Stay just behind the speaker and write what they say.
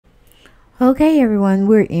Okay, everyone,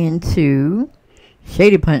 we're into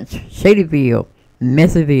Shady Punch, Shadyville,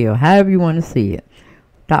 Messyville, however you want to see it.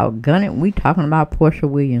 Doggone it, we talking about Porsha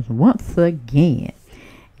Williams once again.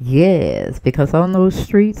 Yes, because on those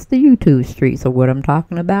streets, the YouTube streets are what I'm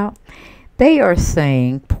talking about. They are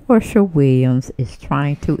saying Porsha Williams is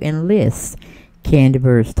trying to enlist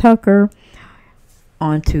KandiBurruss Tucker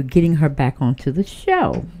onto getting her back onto the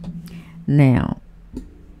show. Now,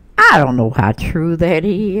 I don't know how true that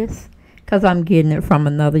is, because I'm getting it from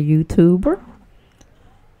another YouTuber.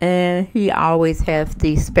 And he always has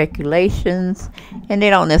these speculations, and they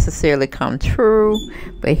don't necessarily come true,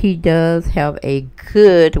 but he does have a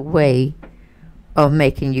good way of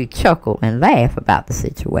making you chuckle and laugh about the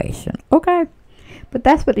situation. Okay? But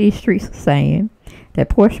that's what these streets are saying, that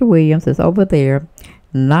Porsha Williams is over there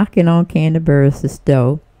knocking on KandiBurruss's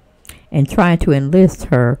door and trying to enlist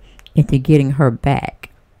her into getting her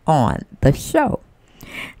back on the show.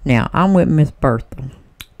 Now, I'm with Miss Bertha.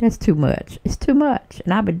 That's too much. It's too much.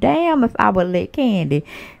 And I'd be damn if I would let Kandi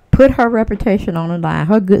put her reputation on the line,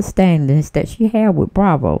 her good standings that she had with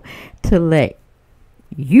Bravo, to let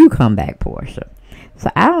you come back, Porsha.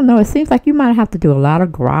 So, I don't know. It seems like you might have to do a lot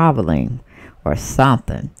of groveling or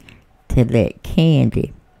something to let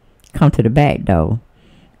Kandi come to the back door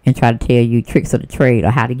and try to tell you tricks of the trade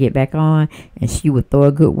or how to get back on, and she would throw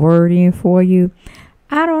a good word in for you.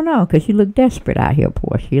 I don't know, because you look desperate out here,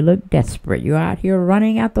 Porsha. You look desperate. You're out here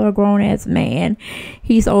running after a grown-ass man.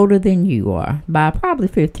 He's older than you are by probably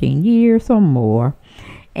 15 years or more.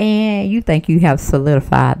 And you think you have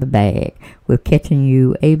solidified the bag with catching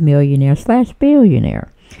you a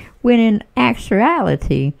millionaire/billionaire. When in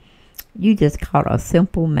actuality, you just caught a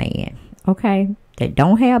simple man, okay, that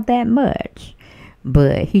don't have that much.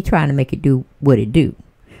 But he's trying to make it do what it do.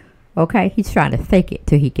 Okay? He's trying to fake it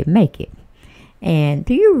till he can make it. And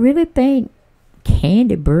do you really think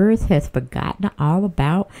KandiBurruss has forgotten all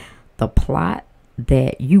about the plot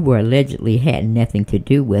that you were allegedly had nothing to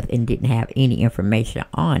do with and didn't have any information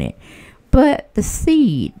on it, but the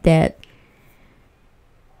seed that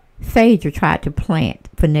Phaedra tried to plant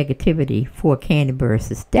for negativity for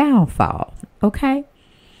KandiBurruss's downfall? Okay?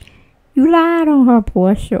 You lied on her,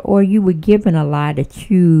 Porsha, or you were given a lie that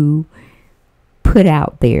you put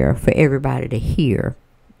out there for everybody to hear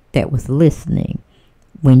that was listening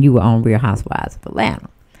when you were on Real Housewives of Atlanta.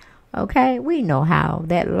 Okay, we know how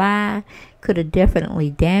that lie could have definitely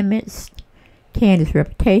damaged Kandi's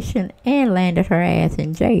reputation and landed her ass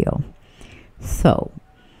in jail. So,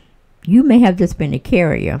 you may have just been the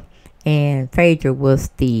carrier, and Phaedra was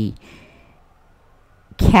the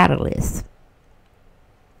catalyst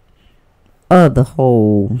of the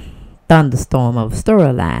whole thunderstorm of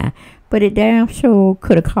storyline, but it damn sure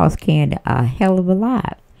could have cost Kandi a hell of a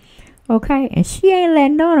lot. Okay, and she ain't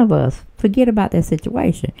letting none of us forget about that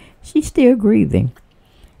situation. She's still grieving,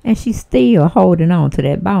 and she's still holding on to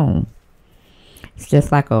that bone. It's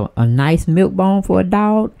just like a nice milk bone for a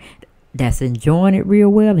dog that's enjoying it real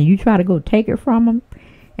well, and you try to go take it from him,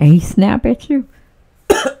 and he snap at you.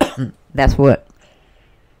 That's what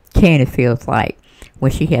Kandi feels like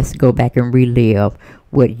when she has to go back and relive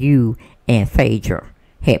what you and Phaedra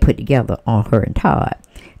had put together on her and Todd.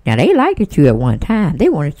 Now, they liked you at one time. They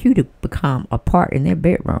wanted you to become a part in their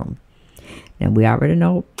bedroom. And we already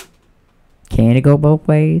know Kandi go both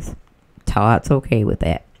ways. Todd's okay with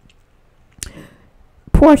that.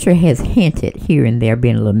 Porsha has hinted here and there,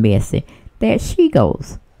 being a little messy, that she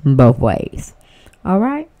goes both ways. All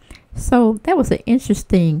right? So, that was an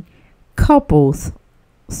interesting couples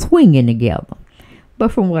swinging together.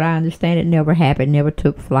 But from what I understand, it never happened, never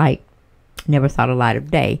took flight. Never saw the light of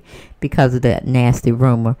day because of that nasty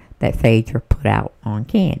rumor that Phaedra put out on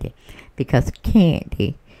Kandi. Because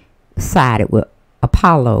Kandi sided with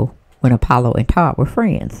Apollo when Apollo and Todd were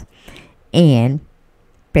friends. And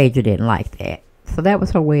Phaedra didn't like that. So that was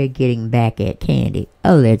her way of getting back at Kandi,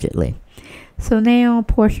 allegedly. So now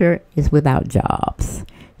Porsha is without jobs.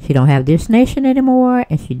 She don't have Dish Nation anymore,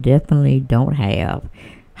 and she definitely don't have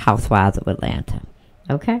Housewives of Atlanta.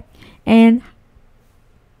 Okay? And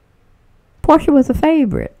Porsha was a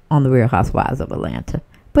favorite on the Real Housewives of Atlanta,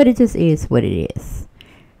 but it just is what it is.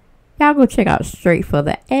 Y'all go check out Straight for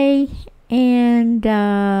the A and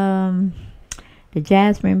the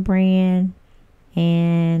Jasmine brand,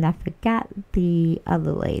 and I forgot the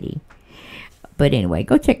other lady. But anyway,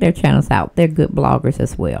 go check their channels out. They're good bloggers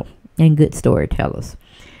as well and good storytellers.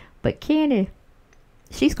 But Kandi,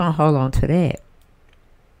 she's going to hold on to that.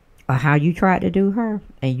 Or how you tried to do her,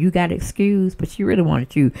 and you got excused, but she really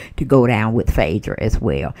wanted you to go down with Phaedra as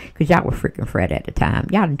well, because y'all were freaking fret at the time.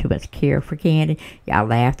 Y'all didn't too much care for Kandi. Y'all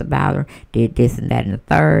laughed about her, did this and that and the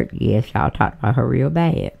third. Yes, y'all talked about her real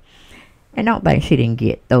bad. And don't think she didn't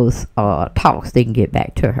get those talks didn't get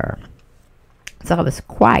back to her. So I was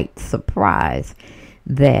quite surprised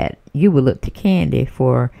that you would look to Kandi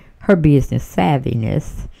for her business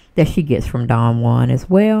savviness that she gets from Don Juan as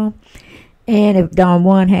well. And if Don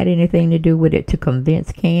Juan had anything to do with it to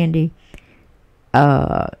convince Kandi,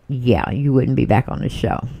 yeah, you wouldn't be back on the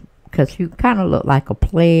show. Because you kind of look like a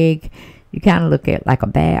plague. You kind of look at like a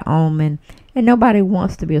bad omen. And nobody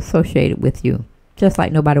wants to be associated with you. Just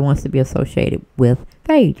like nobody wants to be associated with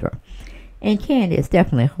Phaedra. And Kandi is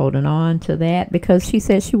definitely holding on to that because she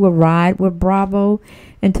said she will ride with Bravo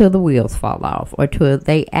until the wheels fall off or till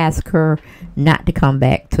they ask her not to come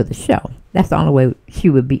back to the show. That's the only way she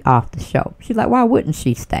would be off the show. She's like, why wouldn't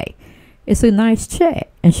she stay? It's a nice check.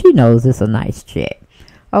 And she knows it's a nice check.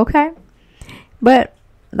 Okay? But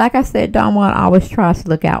like I said, Don Juan always tries to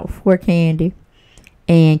look out for Kandi.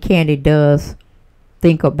 And Kandi does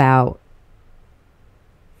think about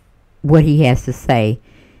what he has to say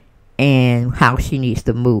and how she needs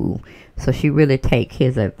to move. So she really take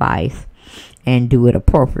his advice and do it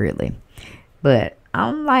appropriately. But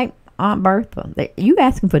I'm like Aunt Bertha. You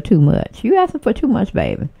asking for too much. You asking for too much,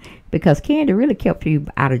 baby. Because Kandi really kept you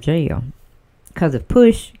out of jail. Because if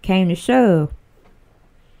push came to shove,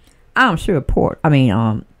 I'm sure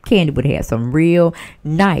Kandi would have some real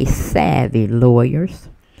nice, savvy lawyers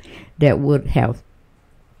that would have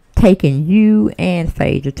taken you and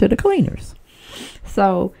Phaedra to the cleaners.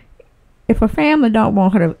 So if her family don't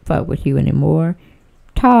want her to fuck with you anymore,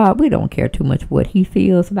 Todd, we don't care too much what he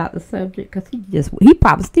feels about the subject because he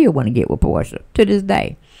probably still want to get with Porsha to this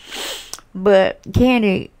day. But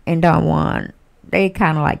Kandi and Don Juan, they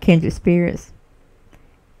kind of like kindred spirits.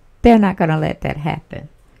 They're not going to let that happen.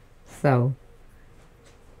 So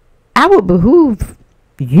I would behoove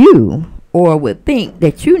you or would think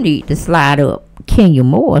that you need to slide up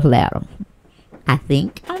Kenyamoore's ladder. I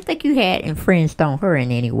don't think you had infringed on her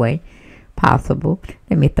in any way possible.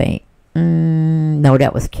 Let me think. No,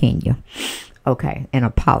 that was Kenya. Okay, an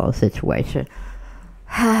Apollo situation.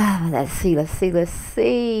 Let's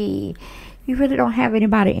see. You really don't have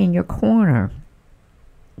anybody in your corner.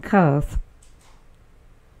 Because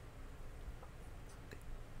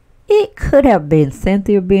it could have been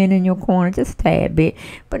Cynthia being in your corner just a tad bit.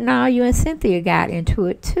 But now you and Cynthia got into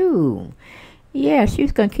it too. Yeah, she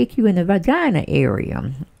was going to kick you in the vagina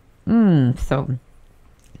area. So,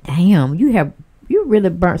 damn, you really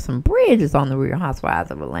burnt some bridges on the Real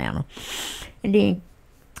Housewives of Atlanta. And then,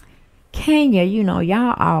 Kenya,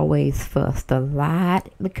 y'all always fussed a lot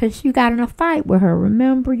because you got in a fight with her.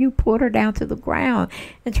 Remember, you pulled her down to the ground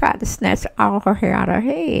and tried to snatch all her hair out of her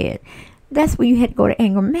head. That's when you had to go to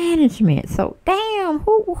anger management. So, damn,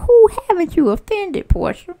 who haven't you offended,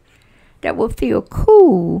 Porsha, that would feel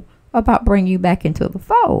cool about bringing you back into the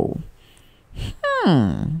fold?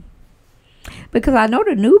 Because I know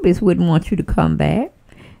the newbies wouldn't want you to come back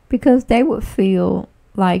because they would feel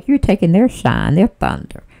like you're taking their shine, their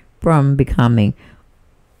thunder from becoming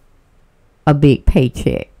a big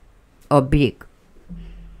paycheck, a big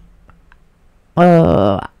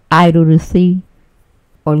idol to see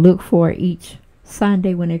or look for each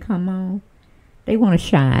Sunday when they come on. They want to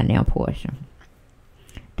shine now, Porsha.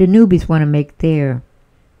 The newbies want to make their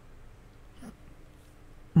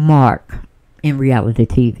mark in reality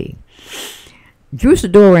TV. Drew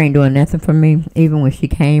Sidora ain't doing nothing for me, even when she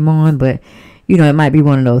came on, but it might be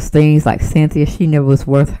one of those things like Cynthia. She never was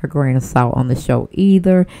worth her grain of salt on the show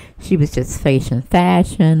either. She was just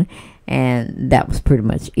fashion, and that was pretty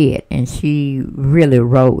much it. And she really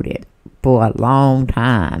rode it for a long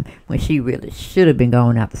time when she really should have been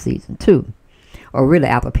going after season 2. Or really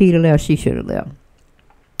after Peter left, she should have left.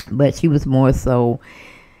 But she was more so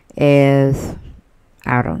as,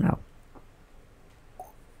 I don't know,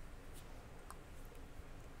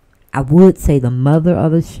 I would say the mother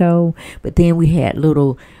of the show, but then we had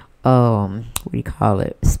little,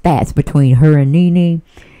 spats between her and Nene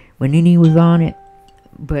when Nene was on it.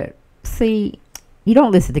 But see, you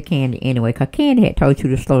don't listen to Kandi anyway, because Kandi had told you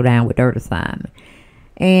to slow down with her assignment.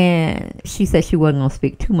 And she said she wasn't going to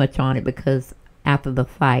speak too much on it because after the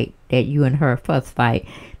fight that you and her, first fight,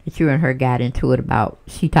 that you and her got into it about,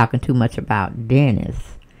 she talking too much about Dennis.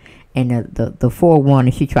 And the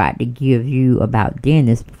forewarning she tried to give you about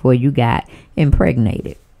Dennis before you got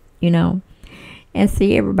impregnated, And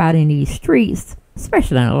see, everybody in these streets,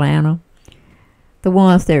 especially in Atlanta, the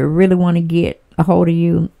ones that really want to get a hold of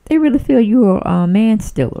you, they really feel you're a man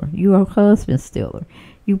stealer. You're a husband stealer.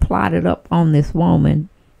 You plotted up on this woman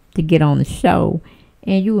to get on the show,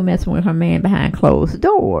 and you were messing with her man behind closed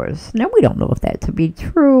doors. Now, we don't know if that to be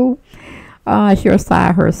true. It's your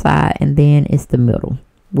side, her side, and then it's the middle,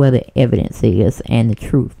 where the evidence is and the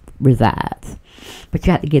truth resides. But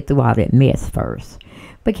you have to get through all that mess first.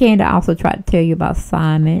 But Kandi also tried to tell you about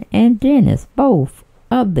Simon and Dennis, both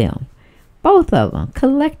of them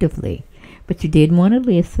collectively. But you didn't want to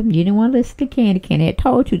listen. You didn't want to listen to Kandi. Kandi had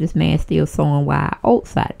told you this man's still sowing wild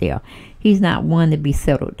oats out there. He's not one to be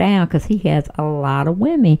settled down because he has a lot of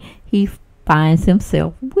women he finds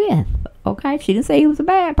himself with. Okay? She didn't say he was a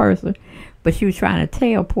bad person, but she was trying to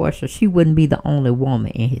tell Porsha she wouldn't be the only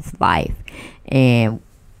woman in his life. And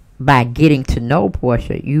by getting to know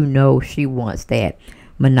Porsha, you know she wants that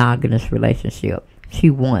monogamous relationship. She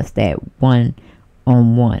wants that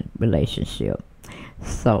one-on-one relationship.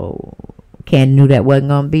 So Kandi knew that wasn't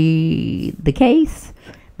going to be the case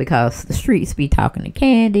because the streets be talking to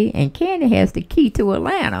Kandi, and Kandi has the key to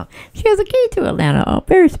Atlanta. She has a key to Atlanta, a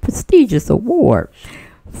very prestigious award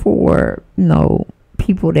for, you know,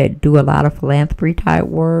 people that do a lot of philanthropy type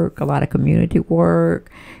work, a lot of community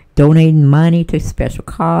work, donating money to special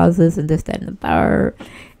causes and this, that, and the third.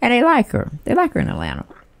 And they like her. They like her in Atlanta.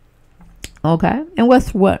 Okay. And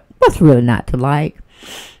what's really not to like?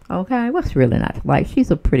 Okay. What's really not to like? She's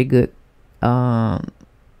a pretty good young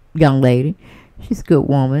lady. She's a good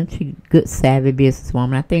woman. She's a good, savvy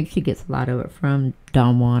businesswoman. I think she gets a lot of it from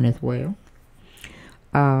Don Juan as well.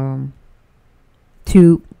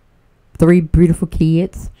 3 beautiful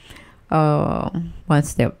kids. 1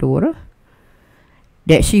 stepdaughter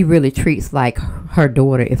that she really treats like her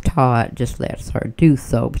daughter if Todd just lets her do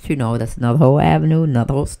so. But you know, that's another whole avenue,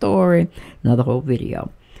 another whole story, another whole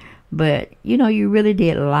video. But you know, you really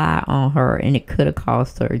did lie on her, and it could have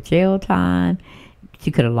cost her jail time. She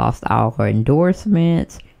could have lost all her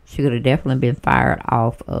endorsements. She could have definitely been fired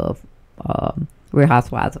off of Real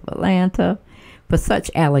Housewives of Atlanta for such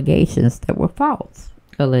allegations that were false,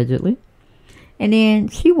 allegedly. And then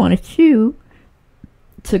she wanted you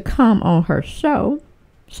to come on her show.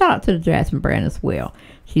 Shout out to the Jasmine brand as well.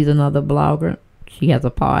 She's another blogger. She has a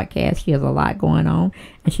podcast. She has a lot going on,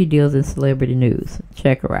 and she deals in celebrity news.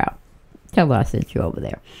 Check her out. Tell her I sent you over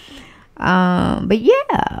there. But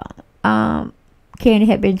yeah, Kandi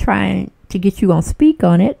had been trying to get you on Speak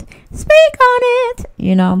On It. Speak On It!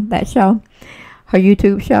 You know, that show. Her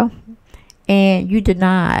YouTube show. And you did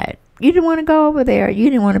not. You didn't want to go over there. You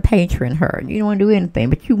didn't want to patron her. You didn't want to do anything.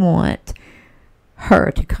 But you want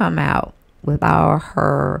her to come out with all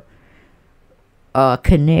her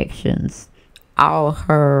connections, all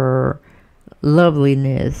her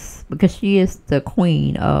loveliness, because she is the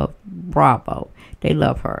queen of Bravo. They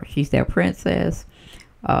love her. She's their princess.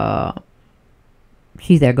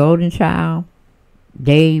 She's their golden child.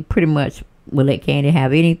 They pretty much will let Kandi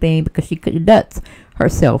have anything because she conducts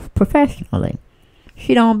herself professionally.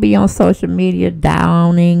 She don't be on social media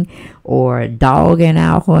downing or dogging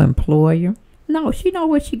out her employer. No, she know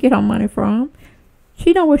where she get her money from.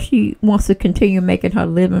 She know where she wants to continue making her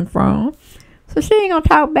living from. So she ain't gonna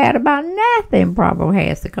talk bad about nothing Bravo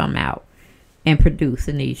has to come out and produce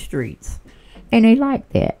in these streets. And they like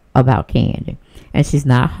that about Kandi. And she's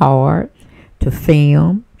not hard to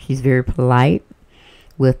film. She's very polite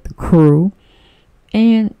with the crew.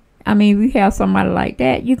 And I mean, if you have somebody like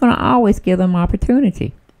that, you're going to always give them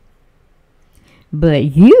opportunity. But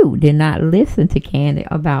you did not listen to Kandi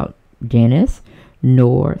about Dennis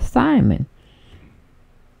nor Simon.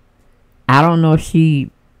 I don't know if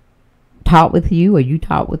she talked with you or you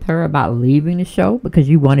talked with her about leaving the show because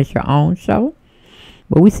you wanted your own show.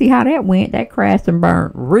 But we see how that went. That crashed and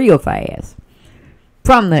burned real fast.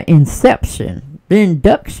 From the inception, the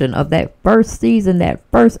induction of that first season, that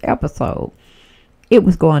first episode, it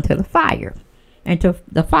was going to the fire. And to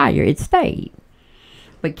the fire, it stayed.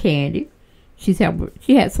 But Kandi, she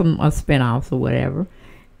had some spinoffs or whatever.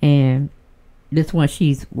 And this one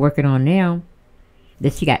she's working on now,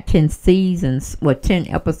 that she got 10 seasons, 10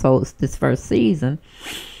 episodes this first season.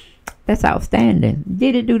 That's outstanding.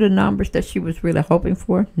 Did it do the numbers that she was really hoping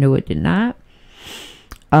for? No, it did not.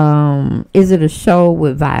 Is it a show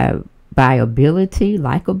with viability,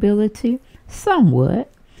 likability?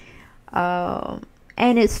 Somewhat. And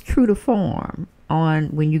it's true to form on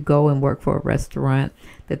when you go and work for a restaurant,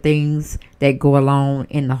 the things that go along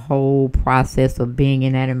in the whole process of being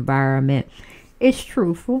in that environment. It's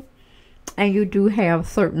truthful. And you do have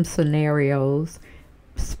certain scenarios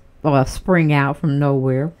spring out from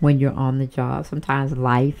nowhere when you're on the job. Sometimes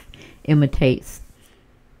life imitates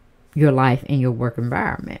your life in your work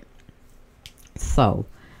environment. So,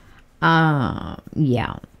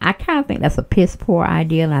 yeah, I kind of think that's a piss poor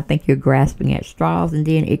idea, and I think you're grasping at straws. And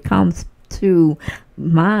then it comes to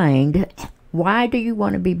mind, why do you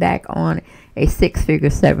want to be back on a 6-figure,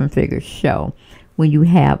 7-figure show when you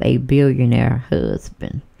have a billionaire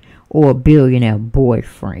husband? or a billionaire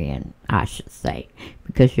boyfriend, I should say,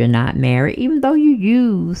 because you're not married, even though you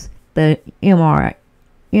use the MRS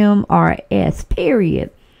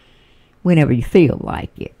period whenever you feel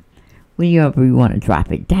like it, whenever you want to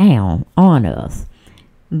drop it down on us.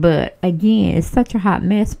 But again, it's such a hot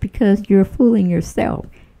mess because you're fooling yourself.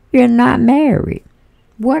 You're not married.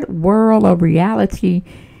 What world of reality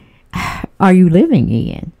are you living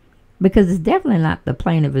in? Because it's definitely not the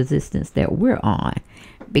plane of existence that we're on.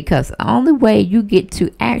 Because the only way you get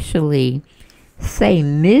to actually say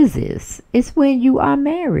Mrs. is when you are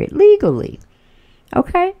married legally.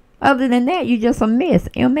 Okay? Other than that, you're just a miss.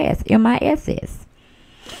 MS. M-I-S-S.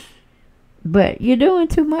 But you're doing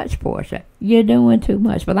too much, Porsha. You're doing too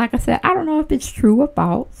much. But like I said, I don't know if it's true or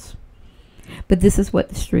false. But this is what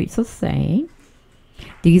the streets are saying.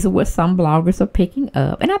 These are what some bloggers are picking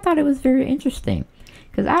up. And I thought it was very interesting.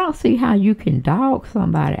 Because I don't see how you can dog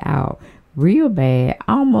somebody out real bad,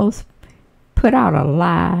 almost put out a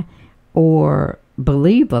lie or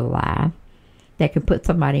believe a lie that can put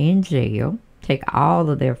somebody in jail, take all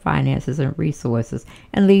of their finances and resources,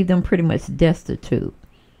 and leave them pretty much destitute.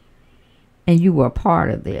 And you were a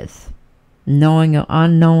part of this, knowing or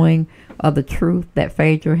unknowing of the truth that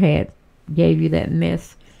Phaedra had gave you that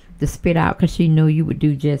mess to spit out because she knew you would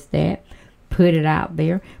do just that, put it out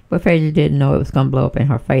there. But Phaedra didn't know it was going to blow up in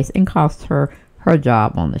her face and cost her her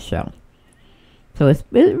job on the show. So it's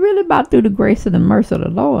really about through the grace and the mercy of the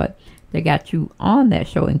Lord that got you on that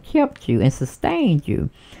show and kept you and sustained you.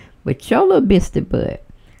 But your little biscuit butt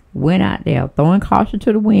went out there throwing caution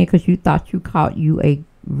to the wind because you thought you caught you a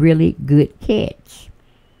really good catch.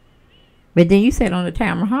 But then you said on the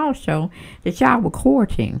Tamara Hall show that y'all were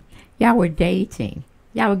courting, y'all were dating,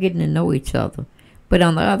 y'all were getting to know each other. But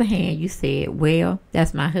on the other hand, you said, well,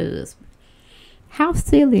 that's my husband. How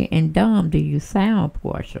silly and dumb do you sound,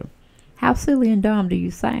 Porsha? How silly and dumb do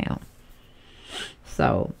you sound?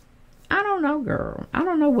 So, I don't know, girl. I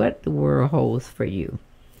don't know what the world holds for you.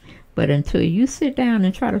 But until you sit down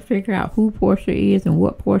and try to figure out who Porsha is and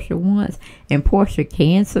what Porsha wants, and Porsha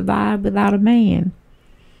can survive without a man,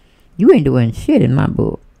 you ain't doing shit in my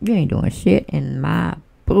book. You ain't doing shit in my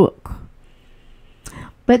book.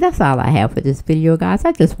 But that's all I have for this video, guys.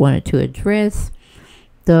 I just wanted to address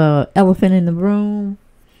the elephant in the room.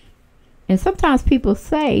 And sometimes people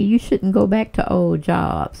say you shouldn't go back to old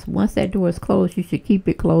jobs. Once that door is closed, you should keep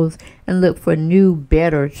it closed and look for new,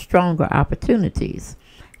 better, stronger opportunities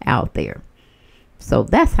out there. So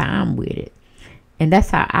that's how I'm with it. And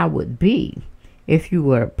that's how I would be if you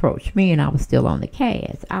would approach me and I was still on the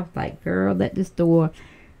cast. I was like, girl, let this door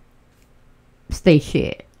stay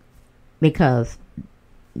shut. Because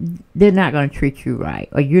they're not going to treat you right.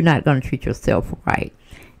 Or you're not going to treat yourself right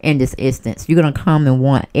in this instance. You're going to come and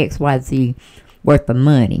want XYZ worth of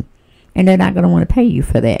money. And they're not going to want to pay you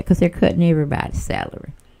for that. Because they're cutting everybody's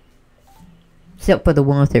salary. Except for the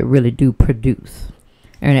ones that really do produce.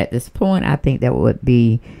 And at this point, I think that would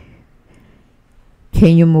be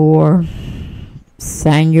Kenyamoore,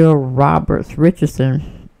 Sanya Roberts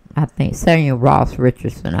Richardson. I think Sanya Ross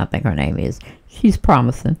Richardson, I think her name is. She's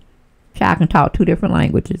promising. Child can talk 2 different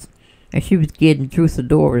languages. And she was getting Drew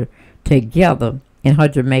Sidora together in her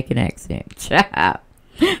Jamaican accent. Child.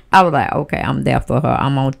 I was like, okay, I'm there for her.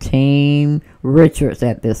 I'm on Team Richards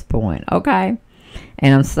at this point. Okay.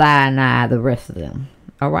 And I'm side-eye the rest of them.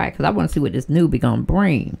 Alright, because I want to see what this newbie gonna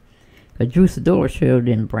bring. Because Drew Sidora sure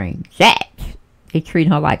didn't bring jack. They treat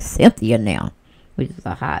her like Cynthia now, which is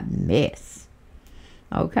a hot mess.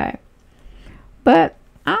 Okay. But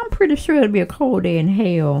I'm pretty sure it'll be a cold day in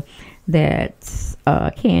hell that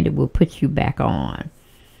Kandi will put you back on.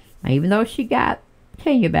 Now, even though she got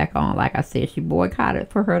Kenya back on, like I said, she boycotted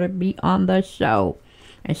for her to be on the show.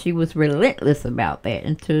 And she was relentless about that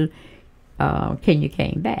until Kenya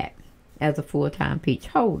came back as a full-time peach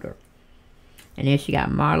holder. And then she got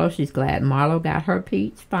Marlo. She's glad Marlo got her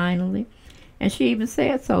peach finally. And she even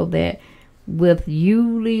said so that with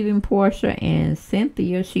you leaving Porsha and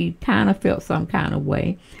Cynthia, she kind of felt some kind of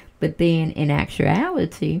way. But then in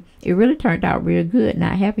actuality, it really turned out real good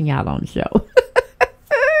not having y'all on the show.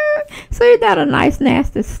 So is that a nice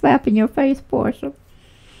nasty slap in your face, Porsha?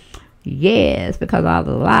 Yes, because all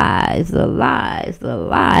the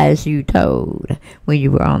lies you told when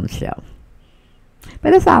you were on the show.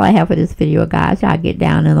 But that's all I have for this video, guys. Y'all get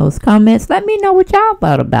down in those comments. Let me know what y'all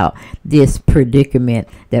thought about this predicament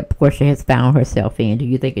that Porsha has found herself in. Do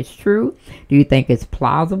you think it's true? Do you think it's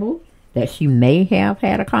plausible that she may have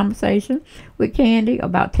had a conversation with Kandi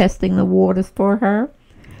about testing the waters for her?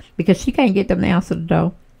 Because she can't get them to answer the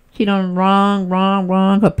door. She done wrong.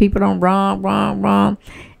 Her people done wrong.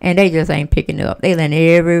 And they just ain't picking up. They letting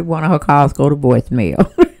every one of her calls go to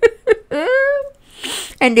voicemail.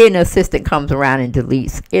 And then the assistant comes around and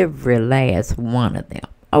deletes every last one of them.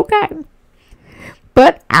 Okay.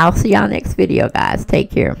 But I'll see y'all next video, guys.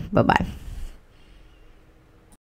 Take care. Bye-bye.